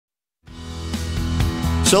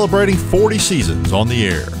celebrating 40 seasons on the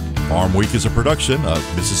air. Farm Week is a production of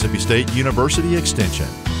Mississippi State University Extension.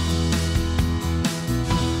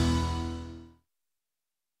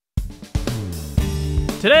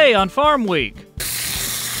 Today on Farm Week,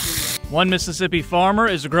 one Mississippi farmer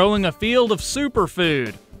is growing a field of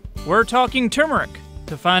superfood. We're talking turmeric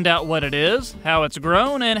to find out what it is, how it's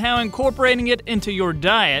grown, and how incorporating it into your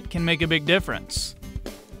diet can make a big difference.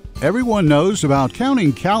 Everyone knows about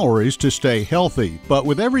counting calories to stay healthy, but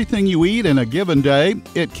with everything you eat in a given day,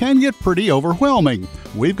 it can get pretty overwhelming.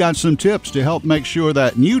 We've got some tips to help make sure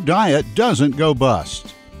that new diet doesn't go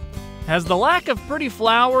bust. Has the lack of pretty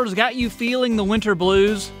flowers got you feeling the winter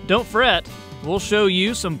blues? Don't fret. We'll show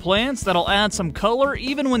you some plants that'll add some color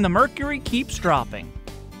even when the mercury keeps dropping.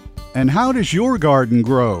 And how does your garden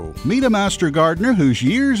grow? Meet a master gardener whose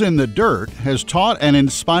years in the dirt has taught and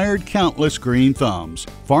inspired countless green thumbs.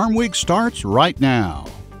 Farm Week starts right now.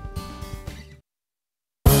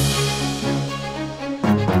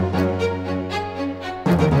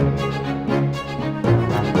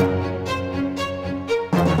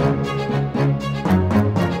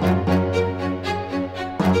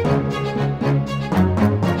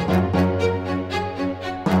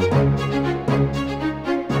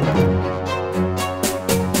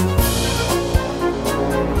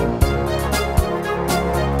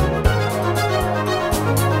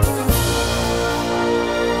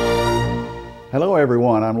 Hello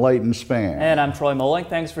everyone, I'm Leighton Spann. And I'm Troy Moling.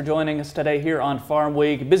 Thanks for joining us today here on Farm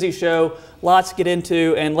Week. Busy show, lots to get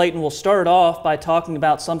into, and Leighton will start off by talking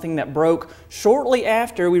about something that broke shortly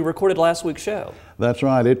after we recorded last week's show. That's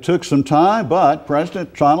right, it took some time, but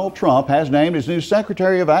President Donald Trump has named his new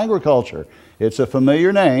Secretary of Agriculture. It's a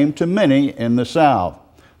familiar name to many in the South.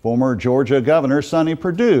 Former Georgia Governor Sonny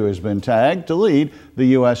Perdue has been tagged to lead the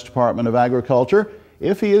U.S. Department of Agriculture.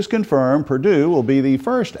 If he is confirmed, Perdue will be the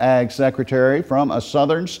first Ag Secretary from a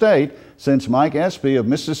southern state since Mike Espy of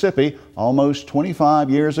Mississippi almost 25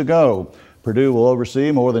 years ago. Perdue will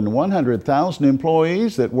oversee more than 100,000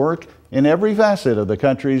 employees that work in every facet of the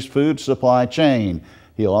country's food supply chain.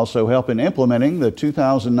 He'll also help in implementing the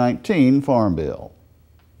 2019 Farm Bill.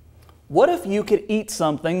 What if you could eat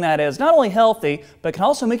something that is not only healthy, but can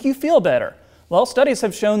also make you feel better? Well, studies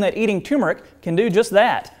have shown that eating turmeric can do just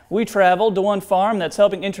that. We traveled to one farm that's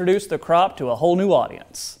helping introduce the crop to a whole new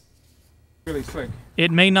audience.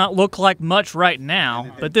 It may not look like much right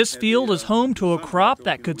now, but this field is home to a crop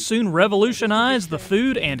that could soon revolutionize the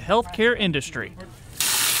food and healthcare industry.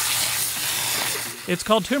 It's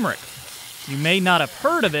called turmeric. You may not have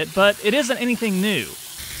heard of it, but it isn't anything new.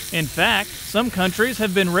 In fact, some countries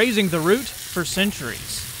have been raising the root for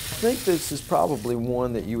centuries. I think this is probably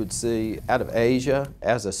one that you would see out of Asia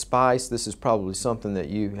as a spice. This is probably something that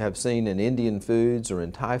you have seen in Indian foods or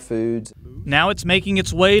in Thai foods. Now it's making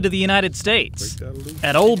its way to the United States.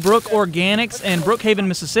 At Old Brook Organics in Brookhaven,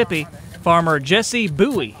 Mississippi, farmer Jesse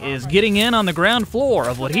Bowie is getting in on the ground floor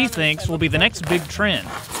of what he thinks will be the next big trend.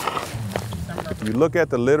 If you look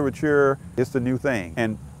at the literature, it's the new thing.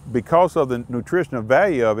 And because of the nutritional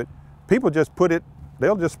value of it, people just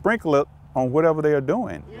they'll just sprinkle it on whatever they are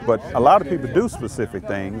doing. But a lot of people do specific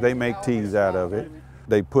things. They make teas out of it.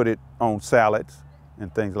 They put it on salads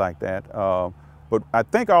and things like that. But I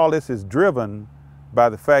think all this is driven by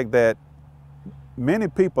the fact that many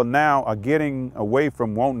people now are getting away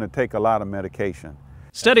from wanting to take a lot of medication.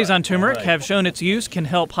 Studies on turmeric have shown its use can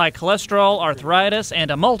help high cholesterol, arthritis, and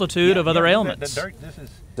a multitude of other ailments.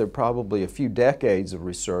 There are probably a few decades of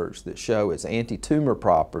research that show its anti-tumor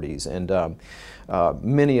properties and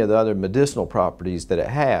many of the other medicinal properties that it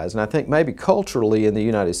has. And I think maybe culturally in the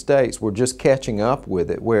United States we're just catching up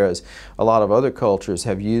with it, whereas a lot of other cultures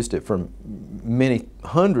have used it for many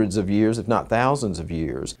hundreds of years, if not thousands of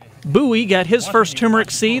years. Bowie got his first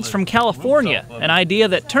turmeric seeds from California, an idea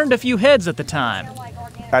that turned a few heads at the time.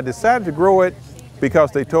 I decided to grow it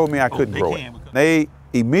because they told me I couldn't grow it. They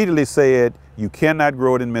immediately said, you cannot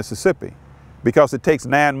grow it in Mississippi because it takes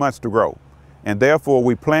 9 months to grow. And therefore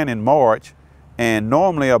we plant in March, and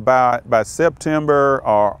normally by September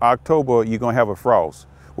or October you're going to have a frost.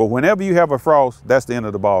 Well, whenever you have a frost, that's the end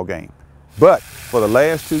of the ball game. But for the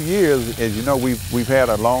last 2 years, as you know, we've had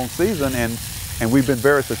a long season and we've been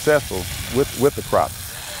very successful with the crop.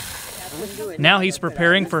 Now he's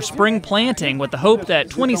preparing for spring planting with the hope that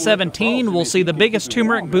 2017 will see the biggest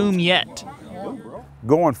turmeric boom yet.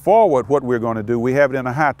 Going forward, what we're going to do, we have it in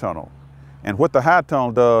a high tunnel. And what the high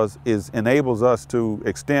tunnel does is enables us to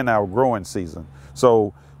extend our growing season.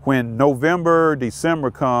 So when November,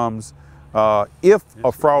 December comes, if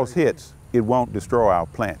a frost hits, it won't destroy our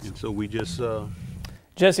plants. And so we just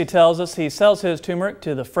Jesse tells us he sells his turmeric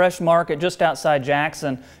to the fresh market just outside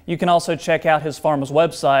Jackson. You can also check out his farm's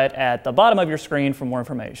website at the bottom of your screen for more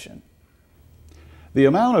information. The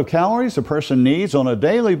amount of calories a person needs on a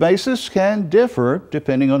daily basis can differ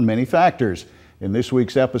depending on many factors. In this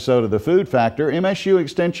week's episode of The Food Factor, MSU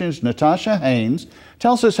Extension's Natasha Haynes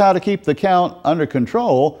tells us how to keep the count under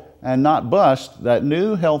control and not bust that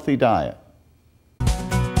new healthy diet.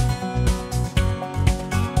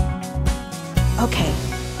 Okay,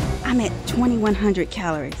 I'm at 2,100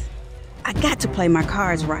 calories. I got to play my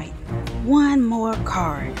cards right. One more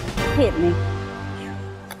card. Hit me.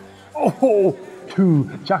 Oh, 2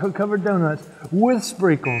 chocolate-covered donuts with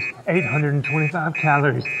sprinkles, 825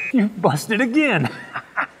 calories. You busted again.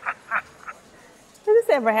 Has this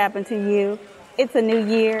ever happened to you? It's a new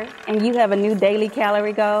year, and you have a new daily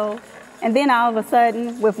calorie goal, and then all of a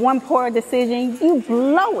sudden, with one poor decision, you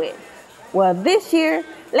blow it. Well, this year,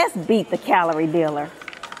 let's beat the calorie dealer.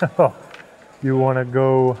 Oh, you want to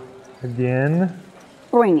go again?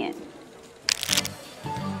 Bring it.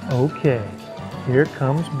 Okay, here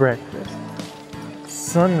comes breakfast.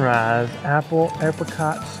 Sunrise apple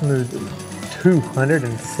apricot smoothie,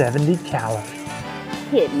 270 calories.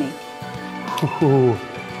 Hit me. Ooh,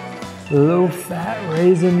 low-fat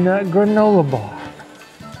raisin nut granola bar,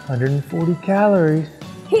 140 calories.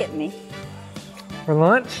 Hit me. For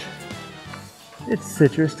lunch, it's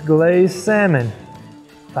citrus glazed salmon,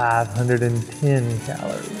 510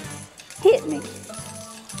 calories. Hit me.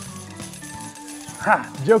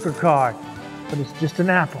 Ha! Joker card, but it's just an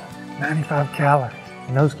apple, 95 calories,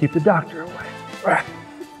 and those keep the doctor away.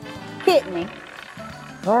 Hit me.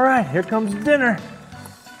 All right, here comes dinner.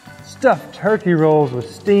 Stuffed turkey rolls with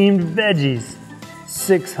steamed veggies,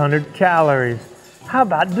 600 calories. How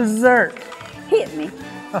about dessert? Hit me.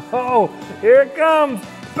 Oh, here it comes.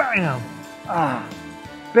 Bam! Ah,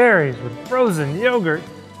 berries with frozen yogurt,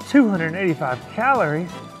 285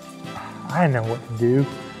 calories. I know what to do.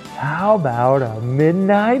 How about a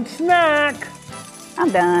midnight snack?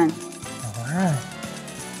 I'm done. All right.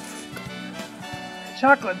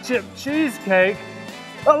 Chocolate chip cheesecake,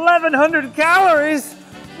 1,100 calories.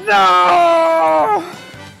 No!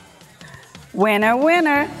 Winner,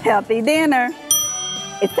 winner, healthy dinner.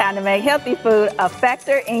 It's time to make healthy food a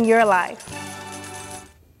factor in your life.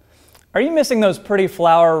 Are you missing those pretty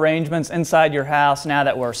flower arrangements inside your house now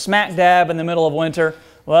that we're smack dab in the middle of winter?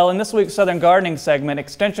 Well, in this week's Southern Gardening segment,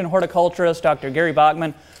 Extension horticulturist Dr. Gary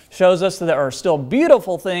Bachman shows us that there are still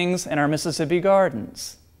beautiful things in our Mississippi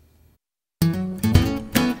gardens.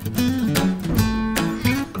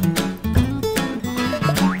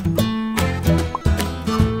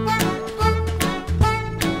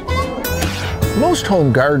 Most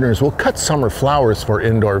home gardeners will cut summer flowers for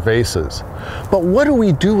indoor vases. But what do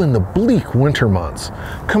we do in the bleak winter months?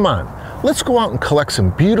 Come on, let's go out and collect some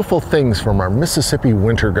beautiful things from our Mississippi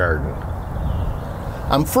winter garden.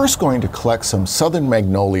 I'm first going to collect some southern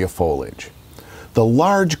magnolia foliage. The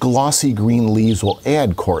large glossy green leaves will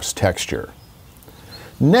add coarse texture.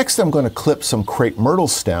 Next, I'm going to clip some crepe myrtle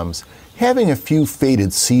stems, having a few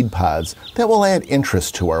faded seed pods that will add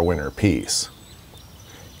interest to our winter piece.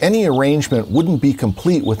 Any arrangement wouldn't be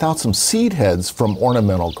complete without some seed heads from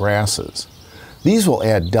ornamental grasses. These will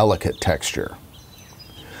add delicate texture.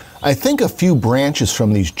 I think a few branches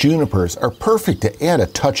from these junipers are perfect to add a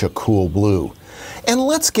touch of cool blue. And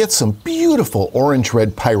let's get some beautiful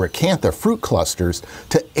orange-red pyracantha fruit clusters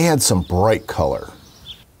to add some bright color.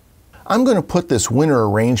 I'm going to put this winter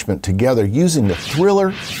arrangement together using the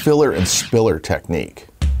thriller, filler, and spiller technique.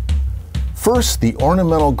 First, the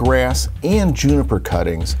ornamental grass and juniper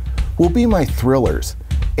cuttings will be my thrillers,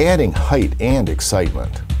 adding height and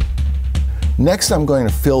excitement. Next, I'm going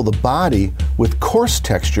to fill the body with coarse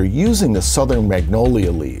texture using the southern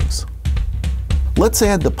magnolia leaves. Let's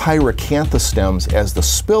add the pyracantha stems as the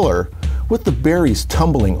spiller with the berries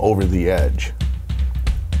tumbling over the edge.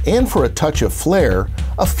 And for a touch of flair,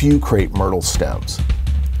 a few crepe myrtle stems.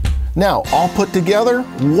 Now, all put together,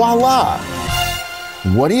 voila!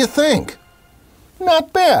 What do you think?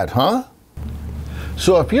 Not bad, huh?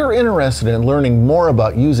 So if you're interested in learning more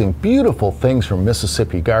about using beautiful things from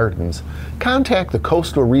Mississippi gardens, contact the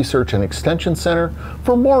Coastal Research and Extension Center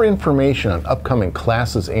for more information on upcoming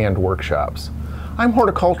classes and workshops. I'm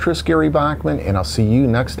horticulturist Gary Bachman, and I'll see you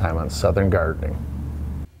next time on Southern Gardening.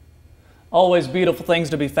 Always beautiful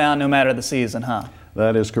things to be found no matter the season, huh?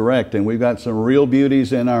 That is correct, and we've got some real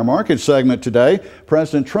beauties in our market segment today.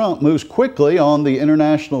 President Trump moves quickly on the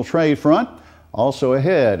international trade front. Also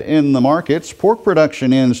ahead in the markets, pork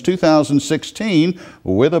production ends 2016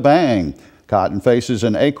 with a bang. Cotton faces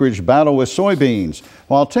an acreage battle with soybeans,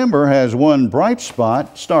 while timber has one bright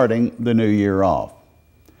spot starting the new year off.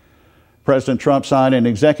 President Trump signed an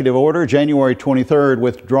executive order January 23rd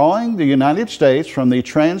withdrawing the United States from the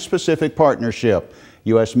Trans-Pacific Partnership.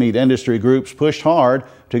 U.S. meat industry groups pushed hard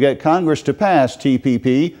to get Congress to pass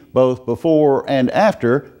TPP both before and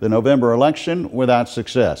after the November election without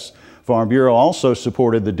success. Farm Bureau also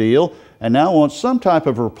supported the deal and now wants some type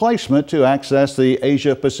of replacement to access the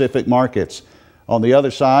Asia-Pacific markets. On the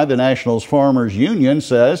other side, the National Farmers Union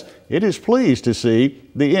says it is pleased to see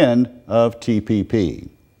the end of TPP.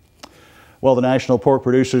 Well, the National Pork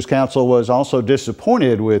Producers Council was also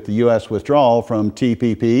disappointed with the U.S. withdrawal from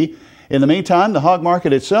TPP. In the meantime, the hog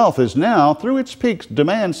market itself is now through its peak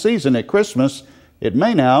demand season at Christmas. It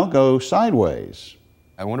may now go sideways.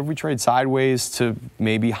 I wonder if we trade sideways to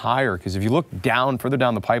maybe higher, because if you look further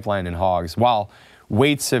down the pipeline in hogs, while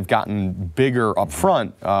weights have gotten bigger up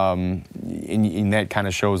front, and that kind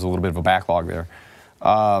of shows a little bit of a backlog there.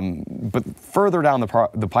 But further down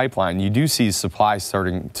the pipeline, you do see supply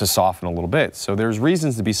starting to soften a little bit. So there's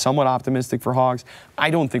reasons to be somewhat optimistic for hogs. I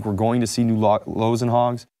don't think we're going to see new lows in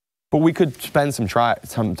hogs, but we could spend some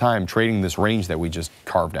time trading this range that we just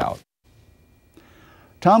carved out.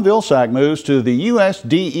 Tom Vilsack moves to the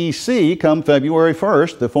USDEC come February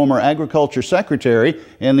 1st. The former Agriculture Secretary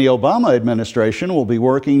in the Obama administration will be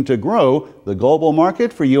working to grow the global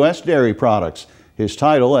market for U.S. dairy products. His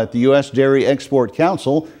title at the U.S. Dairy Export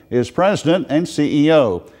Council is President and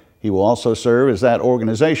CEO. He will also serve as that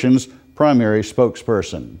organization's primary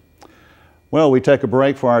spokesperson. Well, we take a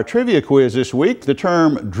break for our trivia quiz this week. The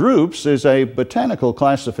term droops is a botanical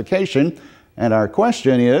classification, and our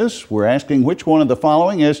question is, we're asking which one of the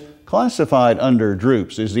following is classified under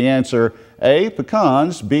droops. Is the answer A,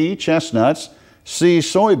 pecans, B, chestnuts, C,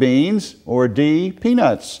 soybeans, or D,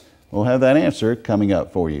 peanuts? We'll have that answer coming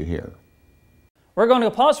up for you here. We're going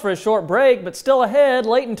to pause for a short break, but still ahead,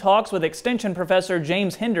 Leighton talks with Extension Professor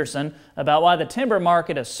James Henderson about why the timber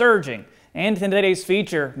market is surging. And in today's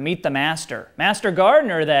feature, Meet the Master. Master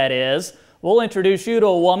Gardener, that is. We'll introduce you to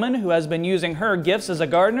a woman who has been using her gifts as a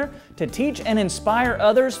gardener to teach and inspire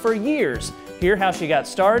others for years. Hear how she got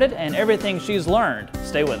started and everything she's learned.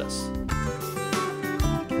 Stay with us.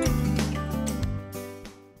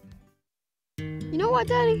 You know what,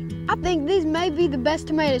 Daddy? I think these may be the best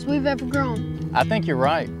tomatoes we've ever grown. I think you're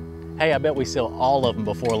right. Hey, I bet we sell all of them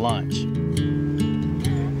before lunch.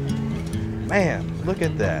 Man, look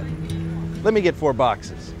at that. Let me get 4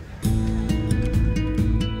 boxes.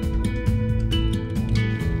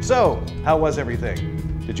 So, how was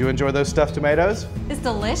everything? Did you enjoy those stuffed tomatoes? It's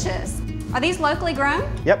delicious. Are these locally grown?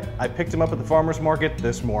 Yep, I picked them up at the farmer's market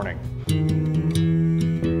this morning.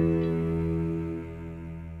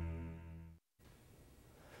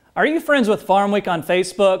 Are you friends with Farmweek on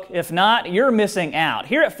Facebook? If not, you're missing out.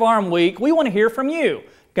 Here at Farmweek, we want to hear from you.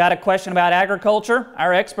 Got a question about agriculture?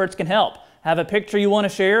 Our experts can help. Have a picture you want to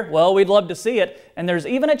share? Well, we'd love to see it, and there's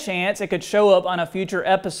even a chance it could show up on a future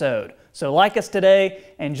episode. So like us today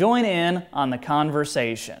and join in on the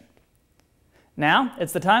conversation. Now,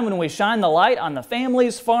 it's the time when we shine the light on the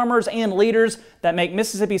families, farmers, and leaders that make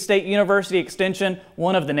Mississippi State University Extension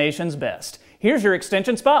one of the nation's best. Here's your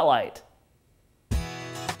Extension Spotlight.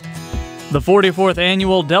 The 44th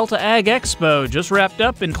Annual Delta Ag Expo just wrapped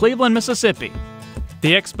up in Cleveland, Mississippi.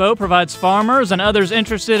 The expo provides farmers and others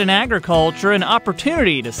interested in agriculture an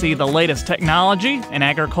opportunity to see the latest technology in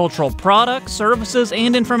agricultural products, services,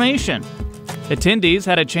 and information. Attendees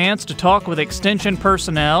had a chance to talk with Extension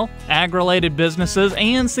personnel, ag-related businesses,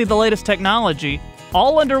 and see the latest technology,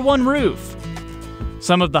 all under one roof.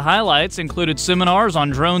 Some of the highlights included seminars on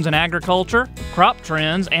drones in agriculture, crop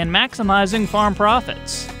trends, and maximizing farm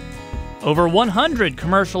profits. Over 100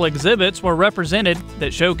 commercial exhibits were represented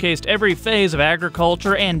that showcased every phase of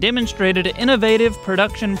agriculture and demonstrated innovative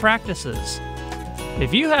production practices.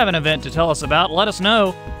 If you have an event to tell us about, let us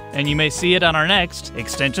know, and you may see it on our next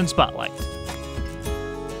Extension Spotlight.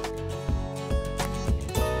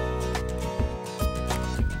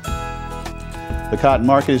 The cotton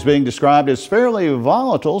market is being described as fairly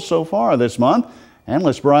volatile so far this month.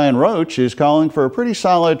 Analyst Brian Roach is calling for a pretty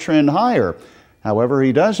solid trend higher. However,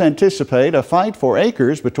 he does anticipate a fight for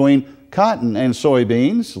acres between cotton and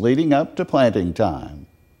soybeans leading up to planting time.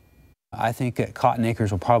 I think that cotton acres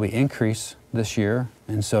will probably increase this year,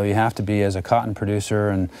 and so you have to be, as a cotton producer,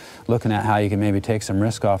 and looking at how you can maybe take some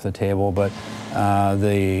risk off the table. But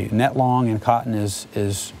the net long in cotton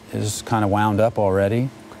is kind of wound up already,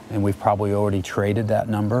 and we've probably already traded that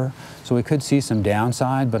number. So we could see some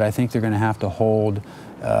downside, but I think they're going to have to hold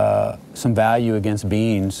some value against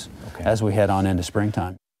beans as we head on into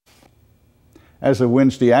springtime. As of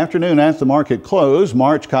Wednesday afternoon at the market close,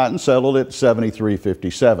 March cotton settled at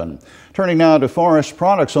 $73.57. Turning now to forest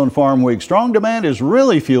products on Farm Week. Strong demand is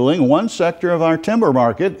really fueling one sector of our timber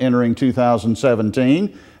market entering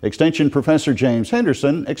 2017. Extension Professor James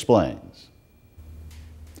Henderson explains.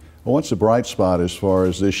 Well, what's the bright spot as far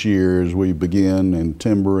as this year as we begin in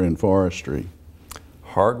timber and forestry?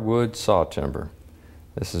 Hardwood saw timber.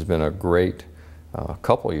 This has been a great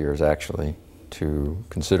couple years actually to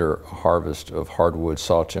consider a harvest of hardwood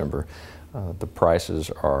saw timber. The prices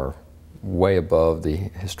are way above the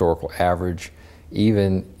historical average.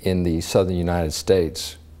 Even in the southern United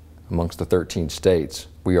States, amongst the 13 states,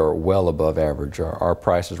 we are well above average. Our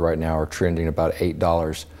prices right now are trending about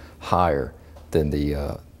 $8 higher than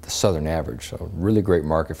the southern average. So really great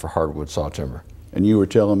market for hardwood saw timber. And you were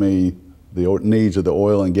telling me the needs of the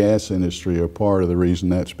oil and gas industry are part of the reason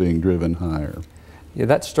that's being driven higher. Yeah,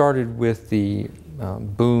 that started with the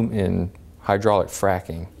boom in hydraulic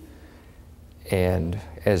fracking. And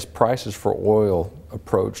as prices for oil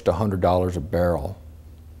approached $100 a barrel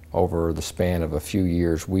over the span of a few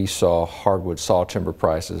years, we saw hardwood saw timber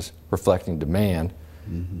prices reflecting demand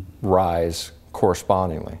rise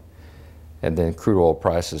correspondingly. And then crude oil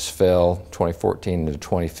prices fell 2014 into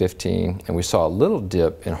 2015, and we saw a little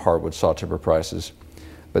dip in hardwood saw timber prices,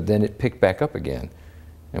 but then it picked back up again.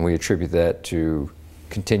 And we attribute that to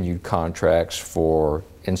continued contracts for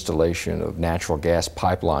installation of natural gas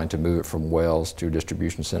pipeline to move it from wells to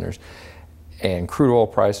distribution centers. And crude oil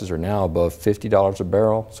prices are now above $50 a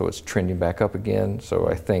barrel, so it's trending back up again. So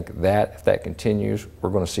I think that if that continues, we're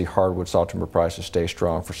going to see hardwood saw timber prices stay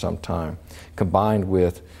strong for some time, combined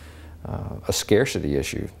with a scarcity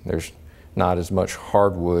issue. There's not as much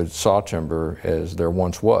hardwood saw timber as there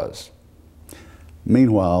once was.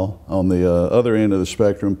 Meanwhile, on the other end of the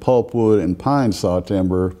spectrum, pulpwood and pine saw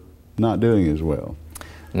timber not doing as well.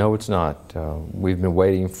 No, it's not. We've been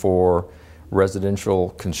waiting for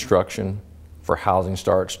residential construction for housing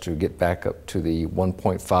starts to get back up to the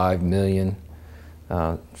 1.5 million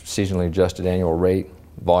seasonally adjusted annual rate.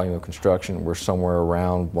 Volume of construction, we're somewhere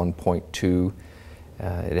around 1.2.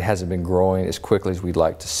 It hasn't been growing as quickly as we'd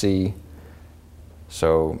like to see.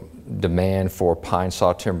 So demand for pine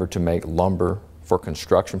saw timber to make lumber for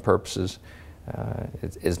construction purposes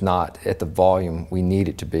is not at the volume we need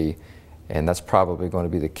it to be. And that's probably going to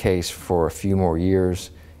be the case for a few more years.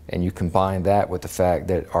 And you combine that with the fact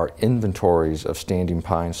that our inventories of standing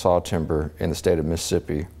pine saw timber in the state of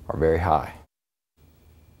Mississippi are very high.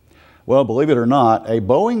 Well, believe it or not, a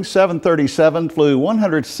Boeing 737 flew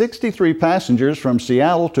 163 passengers from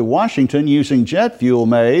Seattle to Washington using jet fuel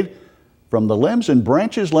made from the limbs and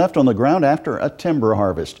branches left on the ground after a timber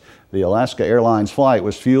harvest. The Alaska Airlines flight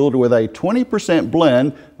was fueled with a 20%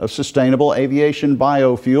 blend of sustainable aviation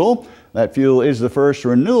biofuel. That fuel is the first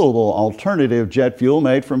renewable alternative jet fuel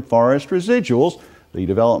made from forest residuals. The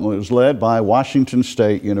development was led by Washington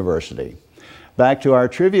State University. Back to our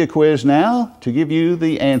trivia quiz now to give you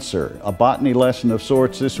the answer. A botany lesson of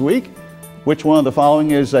sorts this week. Which one of the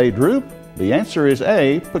following is a drupe? The answer is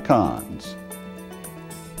A, pecans.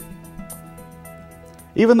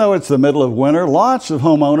 Even though it's the middle of winter, lots of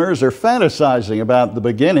homeowners are fantasizing about the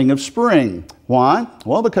beginning of spring. Why?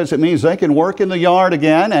 Well, because it means they can work in the yard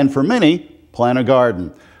again, and for many, plant a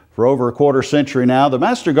garden. For over a quarter century now, the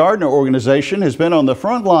Master Gardener organization has been on the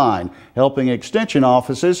front line, helping extension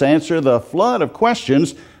offices answer the flood of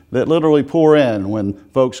questions that literally pour in when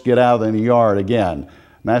folks get out in the yard again.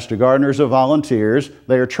 Master Gardeners are volunteers.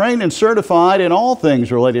 They are trained and certified in all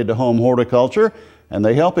things related to home horticulture, and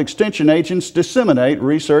they help extension agents disseminate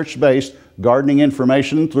research-based gardening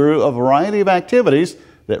information through a variety of activities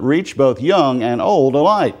that reach both young and old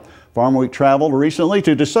alike. Farmweek traveled recently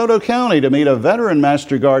to DeSoto County to meet a veteran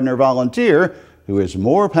Master Gardener volunteer who is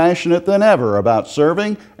more passionate than ever about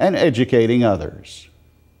serving and educating others.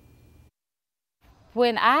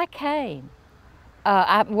 When I came,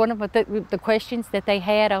 one of the questions that they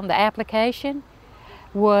had on the application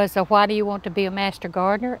was, why do you want to be a Master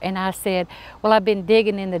Gardener? And I said, well, I've been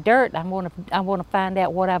digging in the dirt. I want to find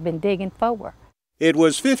out what I've been digging for. It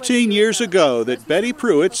was 15 years ago that Betty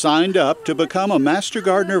Pruitt signed up to become a Master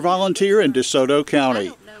Gardener volunteer in DeSoto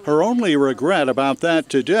County. Her only regret about that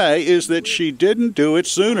today is that she didn't do it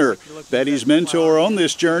sooner. Betty's mentor on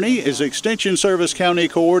this journey is Extension Service County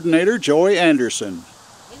Coordinator Joy Anderson.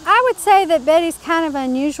 I would say that Betty's kind of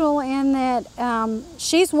unusual in that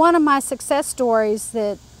she's one of my success stories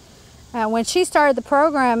that when she started the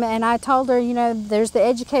program and I told her, you know, there's the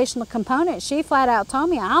educational component, she flat out told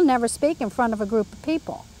me, I'll never speak in front of a group of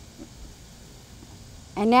people.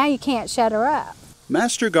 And now you can't shut her up.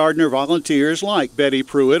 Master Gardener volunteers like Betty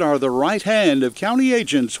Pruitt are the right hand of county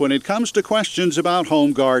agents when it comes to questions about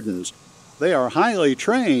home gardens. They are highly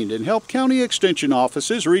trained and help county extension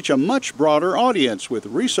offices reach a much broader audience with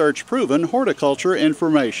research-proven horticulture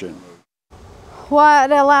information. Well,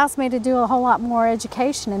 it allows me to do a whole lot more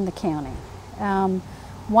education in the county.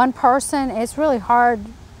 One person, it's really hard.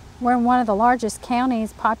 We're in one of the largest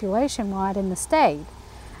counties population-wide in the state.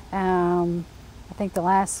 I think the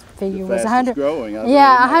last figure was 100. Growing,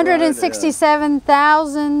 yeah,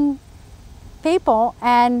 167,000 people,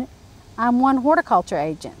 and I'm one horticulture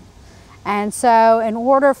agent. And so in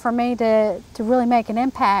order for me to really make an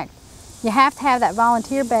impact, you have to have that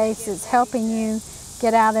volunteer base that's helping you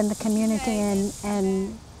get out in the community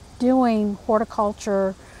and doing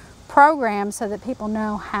horticulture programs so that people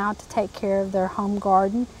know how to take care of their home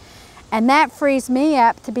garden. And that frees me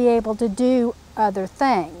up to be able to do other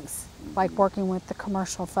things, like working with the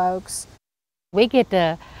commercial folks. We get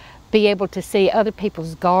to be able to see other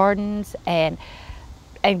people's gardens and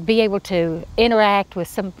be able to interact with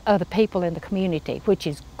some other people in the community, which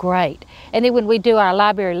is great. And then when we do our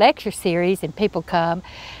library lecture series and people come,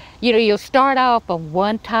 you know, you'll start off on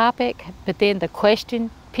one topic, but then the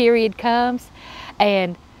question period comes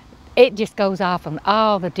and it just goes off on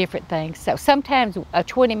all the different things. So sometimes a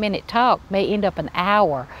 20-minute talk may end up an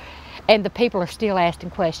hour and the people are still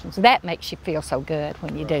asking questions. That makes you feel so good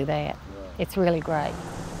when you do that. It's really great.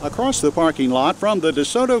 Across the parking lot from the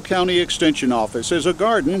DeSoto County Extension Office is a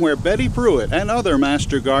garden where Betty Pruitt and other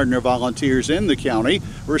Master Gardener volunteers in the county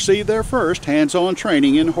receive their first hands-on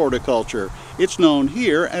training in horticulture. It's known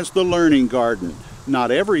here as the Learning Garden. Not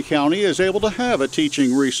every county is able to have a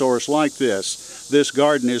teaching resource like this. This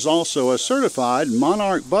garden is also a certified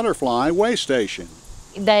monarch butterfly way station.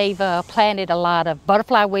 They've planted a lot of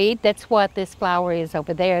butterfly weed. That's what this flower is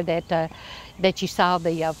over there that you saw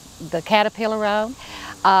the caterpillar on.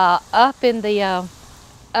 Up in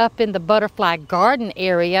the butterfly garden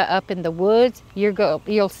area, up in the woods,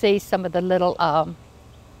 you'll see some of the little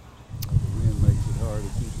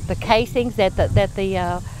the casings that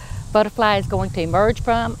the butterfly is going to emerge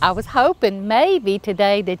from. I was hoping maybe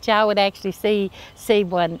today that y'all would actually see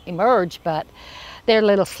one emerge, but they're a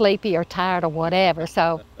little sleepy or tired or whatever,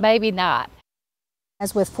 so maybe not.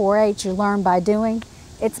 As with 4-H, you learn by doing.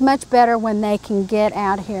 It's much better when they can get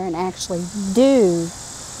out here and actually do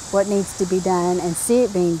what needs to be done and see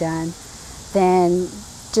it being done than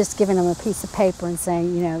just giving them a piece of paper and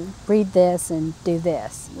saying, you know, read this and do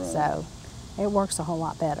this. Right. So it works a whole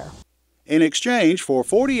lot better. In exchange for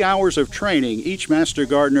 40 hours of training, each Master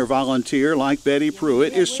Gardener volunteer like Betty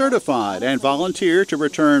Pruitt is certified and volunteer to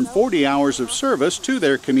return 40 hours of service to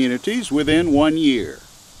their communities within 1 year.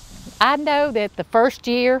 I know that the first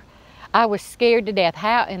year I was scared to death.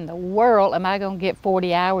 How in the world am I going to get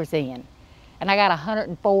 40 hours in? And I got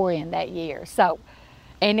 104 in that year. So,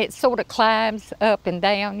 and it sort of climbs up and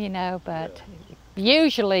down, you know, but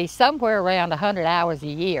usually somewhere around 100 hours a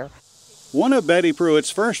year. One of Betty Pruitt's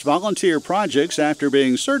first volunteer projects after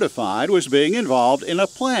being certified was being involved in a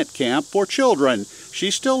plant camp for children.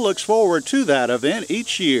 She still looks forward to that event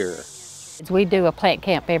each year. We do a plant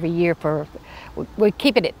camp every year we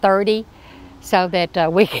keep it at 30 so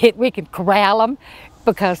that we can corral them,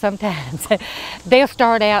 because sometimes they'll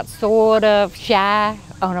start out sort of shy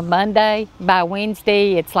on a Monday. By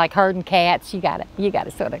Wednesday, it's like herding cats. You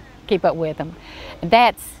gotta sort of keep up with them.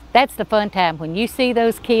 That's the fun time when you see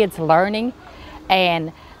those kids learning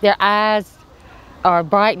and their eyes are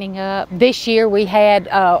brightening up. This year we had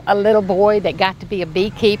a little boy that got to be a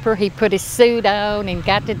beekeeper. He put his suit on and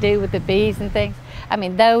got to do with the bees and things. I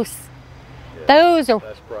mean, those are,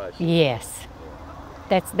 that's priceless. Yes.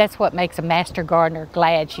 That's what makes a Master Gardener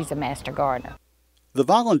glad she's a Master Gardener. The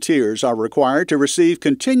volunteers are required to receive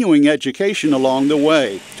continuing education along the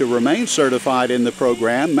way. To remain certified in the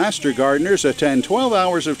program, Master Gardeners attend 12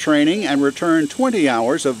 hours of training and return 20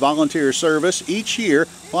 hours of volunteer service each year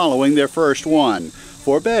following their first one.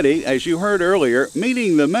 For Betty, as you heard earlier,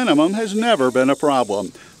 meeting the minimum has never been a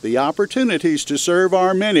problem. The opportunities to serve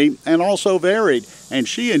are many and also varied, and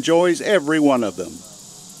she enjoys every one of them.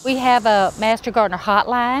 We have a Master Gardener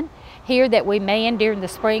hotline here that we man during the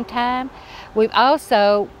springtime. We've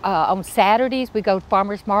also, on Saturdays, we go to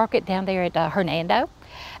Farmers Market down there at Hernando.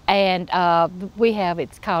 And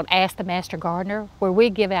it's called Ask the Master Gardener, where we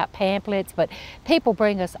give out pamphlets, but people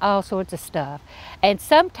bring us all sorts of stuff. And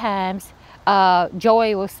sometimes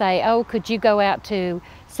Joy will say, oh, could you go out to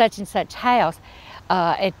such and such house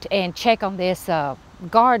and check on this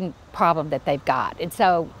garden problem that they've got. And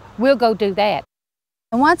so we'll go do that.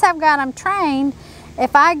 And once I've got them trained,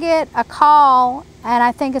 if I get a call and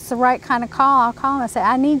I think it's the right kind of call, I'll call them and say,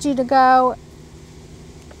 I need you to go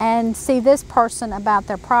and see this person about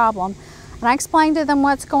their problem. And I explain to them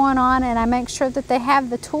what's going on, and I make sure that they have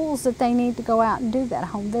the tools that they need to go out and do that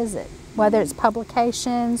home visit, whether it's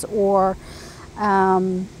publications or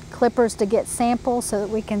clippers to get samples so that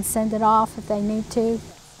we can send it off if they need to.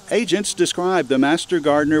 Agents describe the Master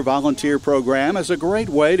Gardener Volunteer Program as a great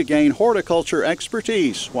way to gain horticulture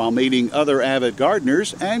expertise while meeting other avid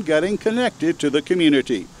gardeners and getting connected to the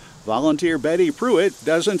community. Volunteer Betty Pruitt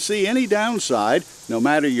doesn't see any downside, no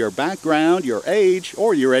matter your background, your age,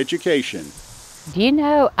 or your education. Do you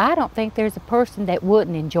know, I don't think there's a person that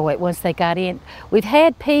wouldn't enjoy it once they got in. We've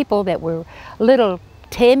had people that were a little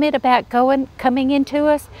timid about coming into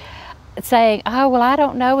us, saying, oh, well, I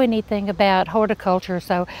don't know anything about horticulture,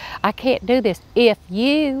 so I can't do this. If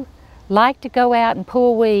you like to go out and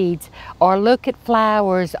pull weeds, or look at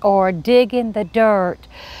flowers, or dig in the dirt,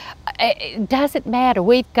 it doesn't matter.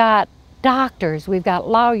 We've got doctors, we've got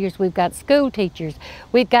lawyers, we've got school teachers,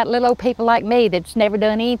 we've got little old people like me that's never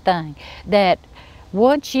done anything, that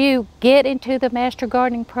once you get into the Master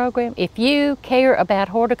Gardening Program, if you care about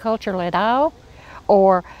horticulture at all,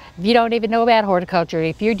 or if you don't even know about horticulture,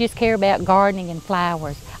 if you just care about gardening and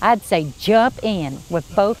flowers, I'd say jump in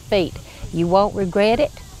with both feet. You won't regret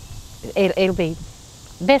it. It'll be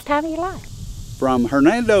the best time of your life. From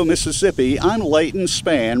Hernando, Mississippi, I'm Leighton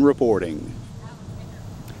Spann reporting.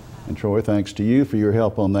 And Troy, thanks to you for your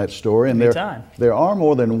help on that story. And there are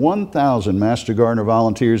more than 1,000 Master Gardener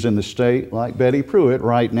volunteers in the state like Betty Pruitt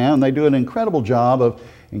right now, and they do an incredible job of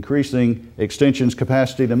increasing Extension's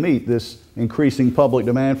capacity to meet this increasing public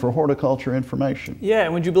demand for horticulture information. Yeah,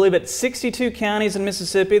 and would you believe it, 62 counties in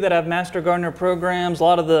Mississippi that have Master Gardener programs. A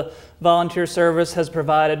lot of the volunteer service has been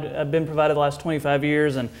provided the last 25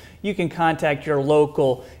 years, and you can contact your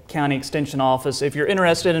local county extension office if you're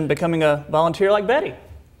interested in becoming a volunteer like Betty.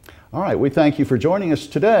 All right, we thank you for joining us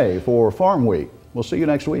today for Farm Week. We'll see you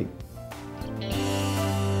next week.